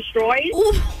were being destroyed.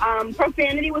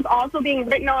 Profanity was also being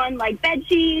written on, like, bed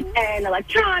sheets and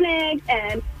electronics,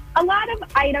 and a lot of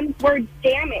items were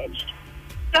damaged.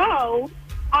 So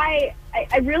I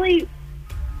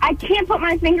can't put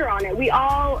my finger on it.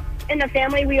 In the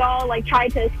family, we all like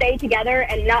tried to stay together,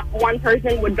 and not one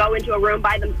person would go into a room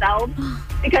by themselves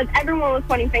because everyone was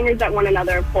pointing fingers at one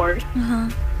another, of course.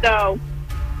 So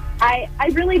I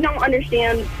really don't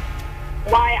understand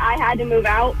why I had to move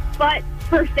out, but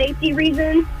for safety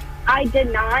reasons, I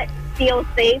did not feel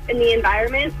safe in the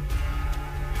environment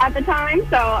at the time.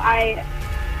 So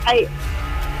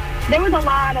there was a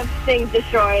lot of things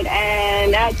destroyed,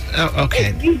 and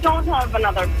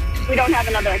we don't have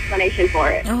another explanation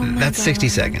for it. That's 60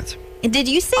 seconds. And did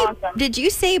you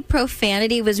say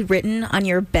profanity was written on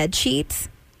your bed sheets?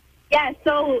 Yeah,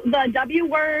 so the W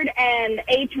word and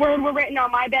H word were written on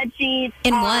my bed sheets.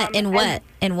 In what?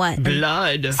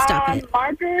 Blood. Stop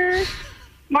it.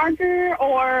 Marker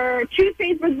or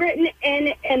toothpaste was written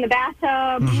in the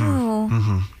bathtub.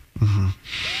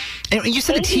 And you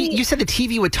said the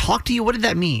TV would talk to you. What did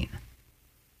that mean?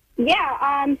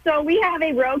 Yeah, so we have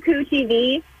a Roku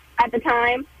TV at the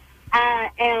time,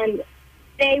 and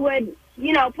they would,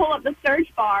 pull up the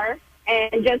search bar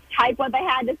and just type what they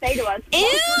had to say to us.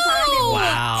 Ew!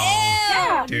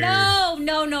 Wow. Ew!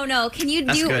 No. Can you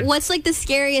That's good. What's like the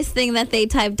scariest thing that they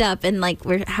typed up, and like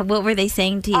what were they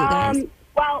saying to you guys?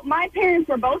 Well, my parents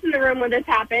were both in the room when this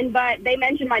happened, but they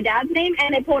mentioned my dad's name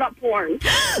and they pulled up porn.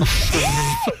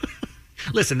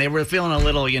 Listen, they were feeling a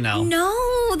little,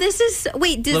 No, this is...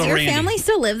 Wait, does your family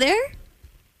still live there?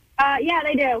 Yeah,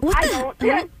 they do. I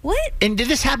don't. What? And did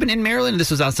this happen in Maryland, or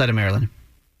this was outside of Maryland?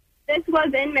 This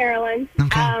was in Maryland.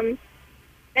 Okay.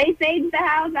 They staged the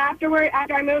house after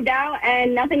I moved out,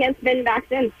 and nothing has been back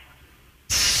since.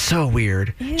 So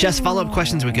weird. Ew. Jess, follow-up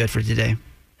questions we good for today?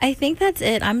 I think that's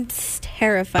it. I'm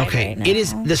terrified right now. It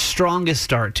is the strongest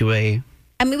start to a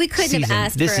we couldn't season. have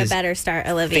asked This for a is better start,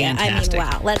 Olivia. fantastic.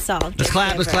 Wow. Let's all Let's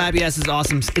clap. Yes, it's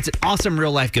awesome. It's an awesome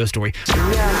real-life ghost story.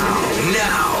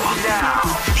 Now.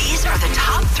 These are the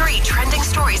top 3 trending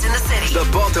stories in the city. The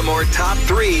Baltimore Top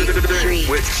 3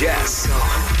 with Jess.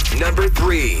 Number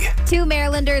 3. 2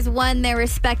 Marylanders won their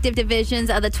respective divisions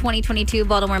of the 2022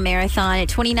 Baltimore Marathon.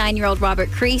 29-year-old Robert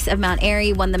Crease of Mount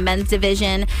Airy won the men's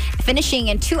division, finishing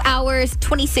in 2 hours,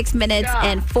 26 minutes,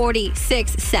 and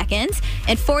 46 seconds.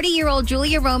 And 40-year-old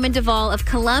Julia Roman Duvall of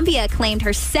Columbia claimed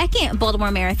her second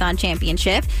Baltimore Marathon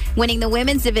championship, winning the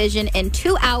women's division in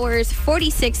 2 hours,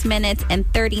 46 minutes,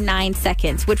 and 39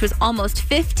 seconds, which was almost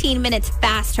 15 minutes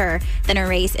faster than a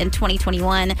race in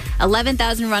 2021.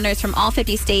 11,000 runners from all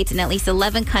 50 states and at least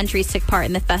 11 countries took part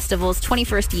in the festival's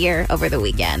 21st year over the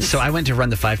weekend. So I went to run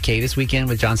the 5K this weekend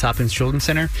with Johns Hopkins Children's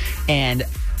Center, and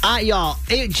even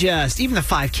the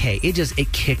 5K,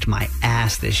 it kicked my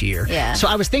ass this year. Yeah. So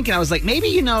I was thinking,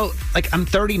 maybe, I'm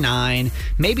 39,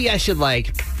 maybe I should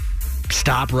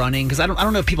stop running, because I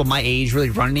don't know if people my age really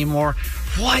run anymore.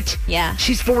 What? Yeah.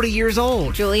 She's 40 years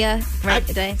old. Julia, right?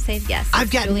 Did I say yes? I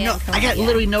got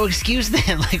literally no excuse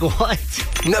then. What?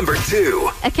 Number 2.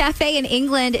 A cafe in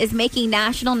England is making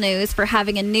national news for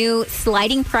having a new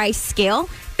sliding price scale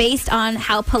based on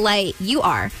how polite you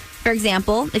are. For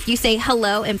example, if you say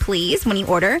hello and please when you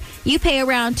order, you pay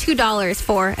around $2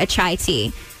 for a chai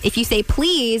tea. If you say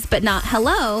please but not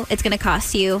hello, it's going to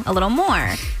cost you a little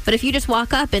more. But if you just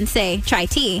walk up and say chai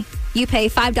tea, you pay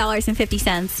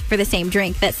 $5.50 for the same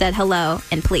drink that said hello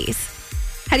and please.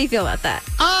 How do you feel about that?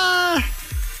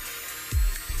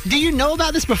 Do you know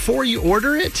about this before you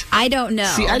order it? I don't know.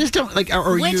 See, I just don't But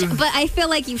I feel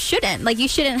like you shouldn't. You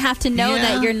shouldn't have to know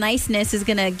that your niceness is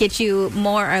going to get you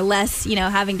more or less,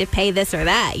 having to pay this or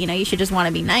that. You should just want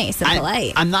to be nice and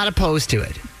polite. I'm not opposed to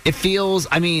it. It feels,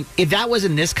 if that was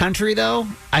in this country, though,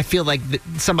 I feel like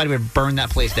somebody would burn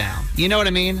that place down. You know what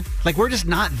I mean? We're just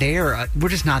not there. We're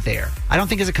just not there. I don't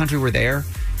think as a country we're there.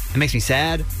 It makes me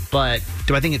sad, but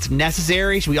do I think it's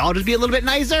necessary? Should we all just be a little bit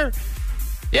nicer?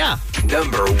 Yeah.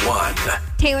 Number 1.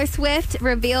 Taylor Swift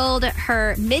revealed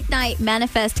her Midnight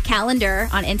Manifest calendar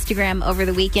on Instagram over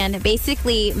the weekend,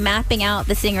 basically mapping out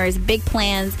the singer's big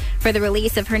plans for the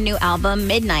release of her new album,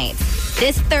 Midnight.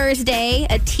 This Thursday,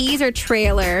 a teaser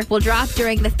trailer will drop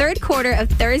during the third quarter of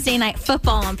Thursday Night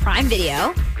Football on Prime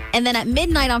Video. And then at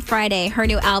midnight on Friday, her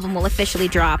new album will officially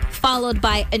drop, followed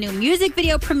by a new music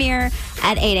video premiere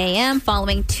at 8 a.m.,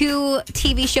 following 2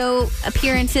 TV show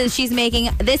appearances she's making.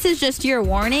 This is just your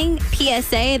warning,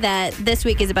 PSA, that this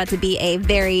week is about to be a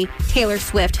very Taylor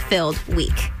Swift-filled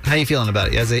week. How are you feeling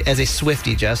about it as a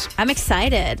Swiftie, Jess? I'm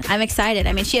excited. I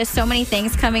mean, she has so many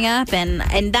things coming up,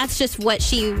 and that's just what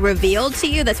she revealed to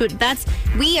you.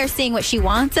 We are seeing what she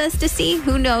wants us to see.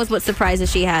 Who knows what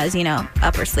surprises she has,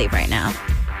 up her sleeve right now.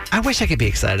 I wish I could be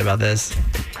excited about this.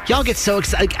 Y'all get so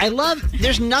excited.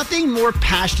 There's nothing more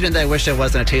passionate that I wish I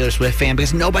was than a Taylor Swift fan,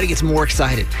 because nobody gets more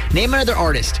excited. Name another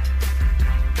artist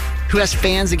who has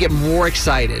fans that get more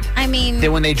excited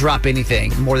than when they drop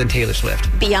anything more than Taylor Swift.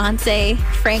 Beyonce,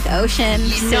 Frank Ocean,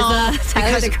 SZA,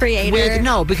 Tyler, the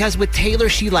Creator. Because with Taylor,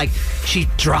 she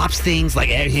drops things like,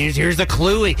 here's a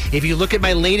clue. If you look at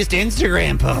my latest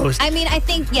Instagram post. I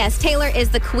think, yes, Taylor is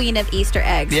the queen of Easter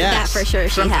eggs. Yes. That for sure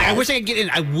she has. I wish I could get in.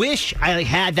 I wish I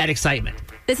had that excitement.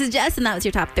 This is Jess, and that was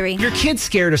your top 3. Your kid's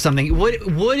scared of something.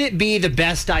 Would it be the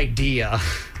best idea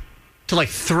to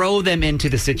throw them into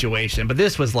the situation? But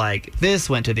this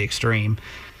went to the extreme.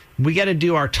 We got to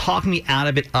do our Talk Me Out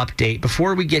of It update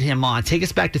before we get him on. Take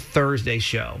us back to Thursday's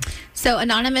show. So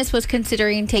Anonymous was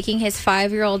considering taking his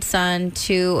 5-year-old son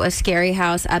to a scary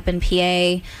house up in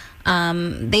PA.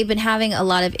 They've been having a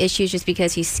lot of issues just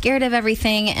because he's scared of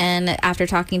everything, and after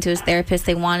talking to his therapist,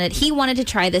 he wanted to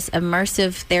try this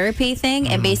immersive therapy thing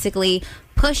and basically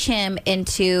push him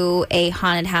into a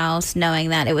haunted house, knowing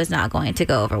that it was not going to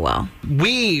go over well.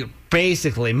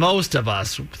 Most of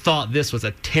us thought this was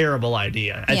a terrible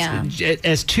idea.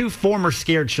 As 2 former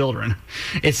scared children,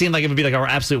 it seemed like it would be our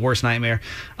absolute worst nightmare.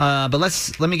 But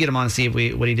let me get him on and see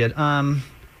what he did.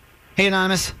 Hey,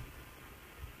 Anonymous.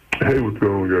 Hey, what's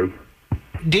going on, guys?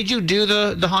 Did you do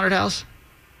the haunted house?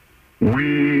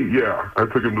 I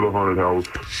took him to the haunted house.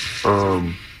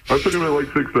 I took him at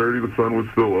 6:30. The sun was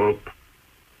still up.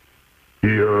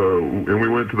 And we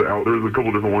went to there was a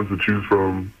couple different ones to choose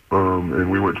from,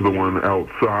 and we went to the one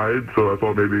outside. So I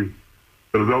thought maybe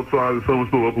it was outside. The sun was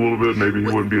still up a little bit. Maybe he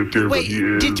wouldn't be as scared, but he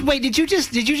is.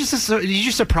 Did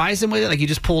you surprise him with it? You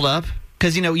just pulled up?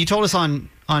 Because you told us on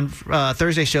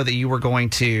Thursday's show that you were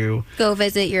going to go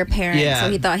visit your parents. Yeah.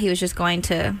 So he thought he was just going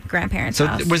to grandparents'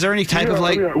 house. So was there any type of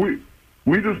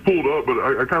we just pulled up, but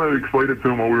I kind of explained it to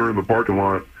him while we were in the parking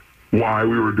lot why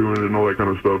we were doing it and all that kind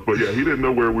of stuff. But yeah, he didn't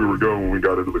know where we were going when we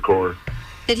got into the car.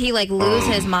 Did he lose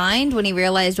his mind when he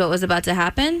realized what was about to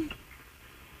happen?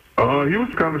 He was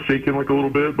kind of shaking a little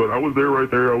bit, but I was there right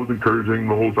there. I was encouraging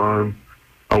the whole time.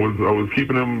 I was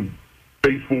keeping him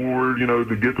face forward,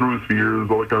 to get through his fears,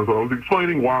 all that kind of stuff. I was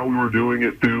explaining why we were doing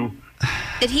it too.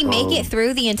 Did he make it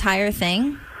through the entire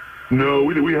thing? No,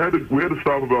 we had to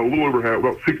stop about a little over half,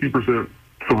 about 60%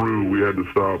 through. We had to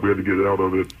stop. We had to get out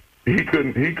of it. He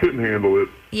couldn't handle it.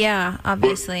 Yeah,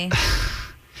 obviously. But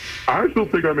I still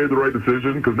think I made the right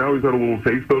decision, because now he's had a little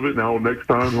taste of it. Now next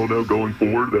time he'll know going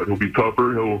forward that he'll be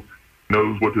tougher. He'll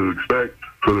knows what to expect,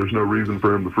 so there's no reason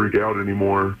for him to freak out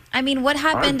anymore. What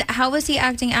happened? How was he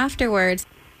acting afterwards?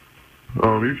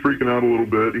 He's freaking out a little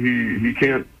bit. He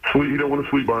can't sleep. He don't want to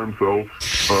sleep by himself.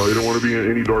 He don't want to be in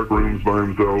any dark rooms by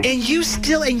himself. And you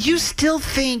still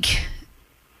think,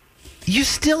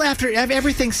 after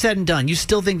everything's said and done, you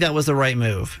still think that was the right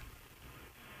move?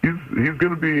 He's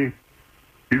gonna be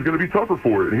tougher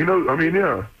for it. He knows.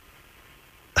 Yeah.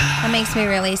 That makes me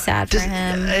really sad for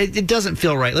him. It doesn't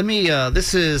feel right. Let me.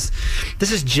 This is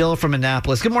Jill from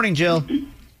Annapolis. Good morning, Jill.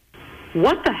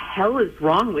 What the hell is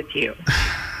wrong with you?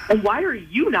 And why are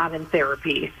you not in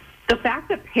therapy? The fact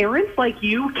that parents like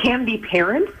you can be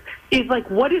parents is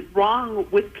what is wrong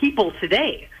with people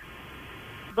today?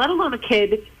 Let alone a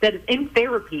kid that is in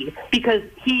therapy because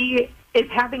he is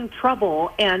having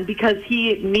trouble and because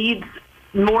he needs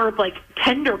more of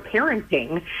tender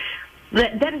parenting.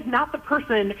 That is not the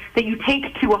person that you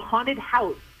take to a haunted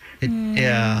house.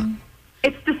 Yeah.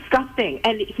 It's disgusting.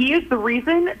 And he is the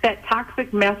reason that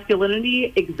toxic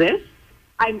masculinity exists.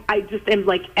 I just am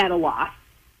at a loss.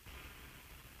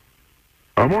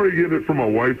 I'm already getting it from my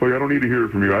wife. I don't need to hear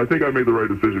it from you. I think I made the right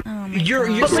decision.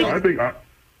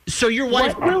 So your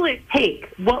wife. What will it take?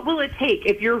 What will it take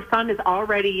if your son is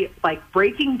already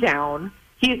breaking down?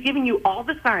 He is giving you all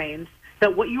the signs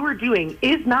that what you are doing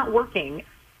is not working.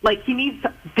 He needs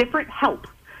different help.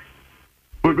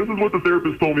 Look, this is what the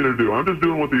therapist told me to do. I'm just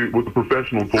doing what the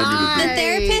professional told me to do. The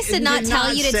therapist did not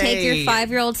tell you to take your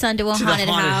 5-year-old son to a haunted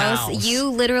house. You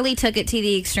literally took it to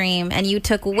the extreme, and you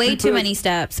took way too many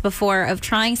steps before of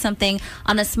trying something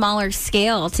on a smaller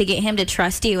scale to get him to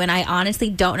trust you, and I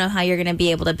honestly don't know how you're going to be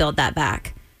able to build that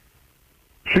back.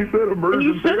 She said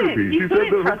immersion therapy. She said that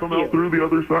he'll come out through the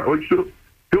other side.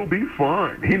 he'll be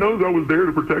fine. He knows I was there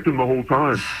to protect him the whole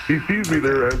time. He sees me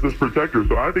there as this protector,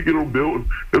 so I think it'll build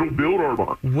our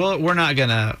bond. Well, we're not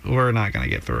gonna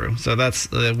get through. So that's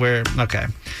where. Okay.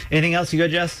 Anything else? You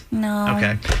good, Jess? No.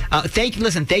 Okay. Thank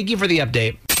you for the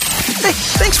update. Hey,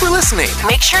 thanks for listening.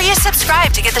 Make sure you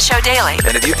subscribe to get the show daily.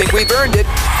 And if you think we've earned it,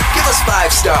 give us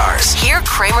 5 stars. Hear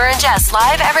Kramer and Jess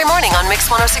live every morning on Mix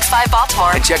 106.5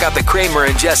 Baltimore. And check out the Kramer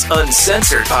and Jess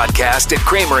Uncensored podcast at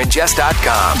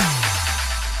kramerandjess.com.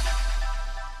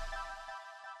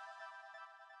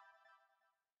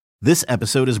 This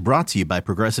episode is brought to you by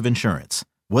Progressive Insurance.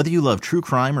 Whether you love true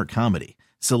crime or comedy,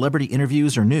 celebrity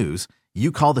interviews or news,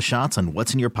 you call the shots on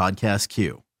what's in your podcast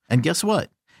queue. And guess what?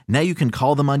 Now you can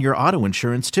call them on your auto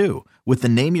insurance too with the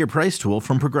Name Your Price tool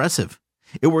from Progressive.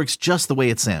 It works just the way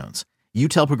it sounds. You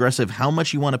tell Progressive how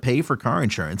much you want to pay for car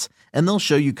insurance, and they'll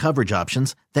show you coverage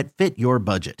options that fit your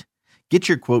budget. Get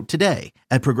your quote today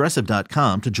at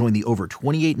Progressive.com to join the over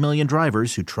 28 million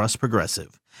drivers who trust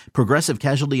Progressive. Progressive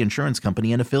Casualty Insurance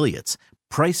Company and Affiliates.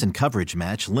 Price and coverage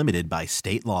match limited by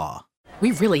state law.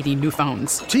 We really need new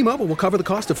phones. T-Mobile will cover the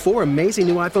cost of 4 amazing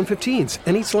new iPhone 15s,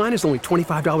 and each line is only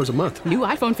 $25 a month. New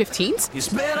iPhone 15s? It's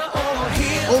better over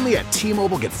here. Only at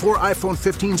T-Mobile, get 4 iPhone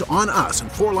 15s on us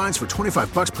and 4 lines for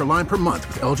 $25 per line per month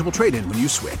with eligible trade-in when you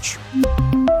switch.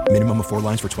 Minimum of 4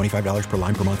 lines for $25 per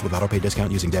line per month with autopay discount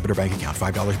using debit or bank account.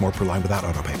 $5 more per line without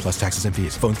autopay, plus taxes and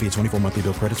fees. Phone fee at 24 monthly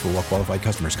bill credits for well-qualified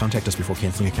customers. Contact us before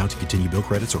canceling account to continue bill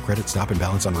credits or credit stop and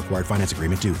balance on required finance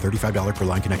agreement due. $35 per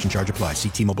line connection charge applies. See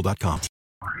T-Mobile.com.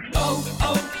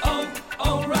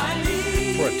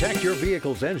 O'Reilly. Protect your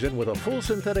vehicle's engine with a full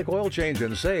synthetic oil change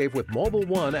and save with Mobil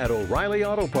 1 at O'Reilly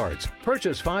Auto Parts.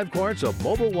 Purchase 5 quarts of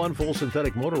Mobil 1 full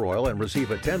synthetic motor oil and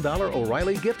receive a $10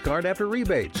 O'Reilly gift card after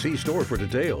rebate. See store for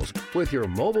details. With your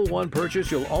Mobil 1 purchase,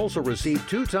 you'll also receive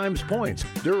 2 times points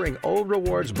during O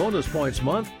Rewards Bonus Points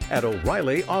Month at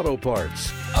O'Reilly Auto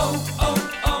Parts.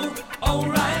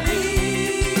 O'Reilly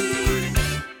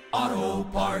Auto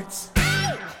Parts.